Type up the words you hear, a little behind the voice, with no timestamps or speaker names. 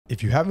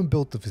If you haven't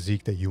built the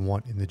physique that you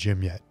want in the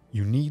gym yet,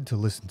 you need to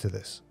listen to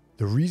this.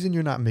 The reason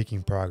you're not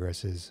making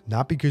progress is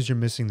not because you're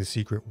missing the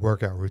secret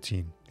workout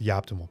routine, the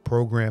optimal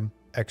program,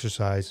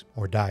 exercise,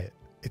 or diet.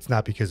 It's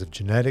not because of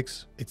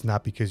genetics. It's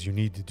not because you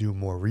need to do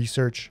more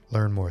research,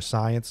 learn more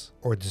science,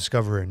 or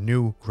discover a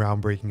new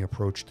groundbreaking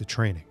approach to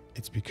training.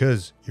 It's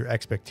because your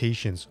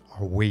expectations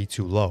are way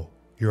too low.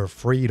 You're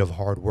afraid of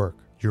hard work.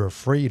 You're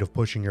afraid of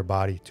pushing your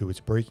body to its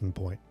breaking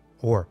point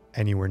or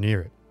anywhere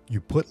near it. You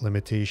put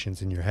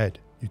limitations in your head.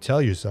 You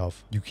tell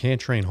yourself you can't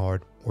train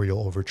hard or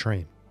you'll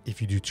overtrain.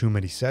 If you do too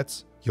many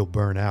sets, you'll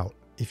burn out.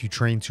 If you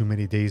train too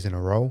many days in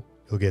a row,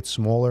 you'll get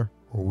smaller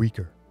or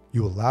weaker.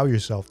 You allow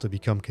yourself to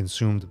become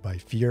consumed by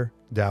fear,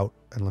 doubt,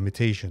 and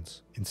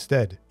limitations.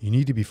 Instead, you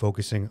need to be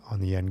focusing on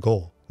the end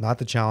goal, not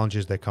the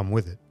challenges that come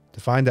with it. To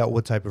find out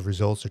what type of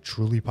results are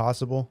truly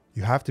possible,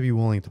 you have to be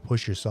willing to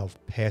push yourself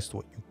past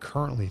what you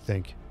currently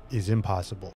think is impossible.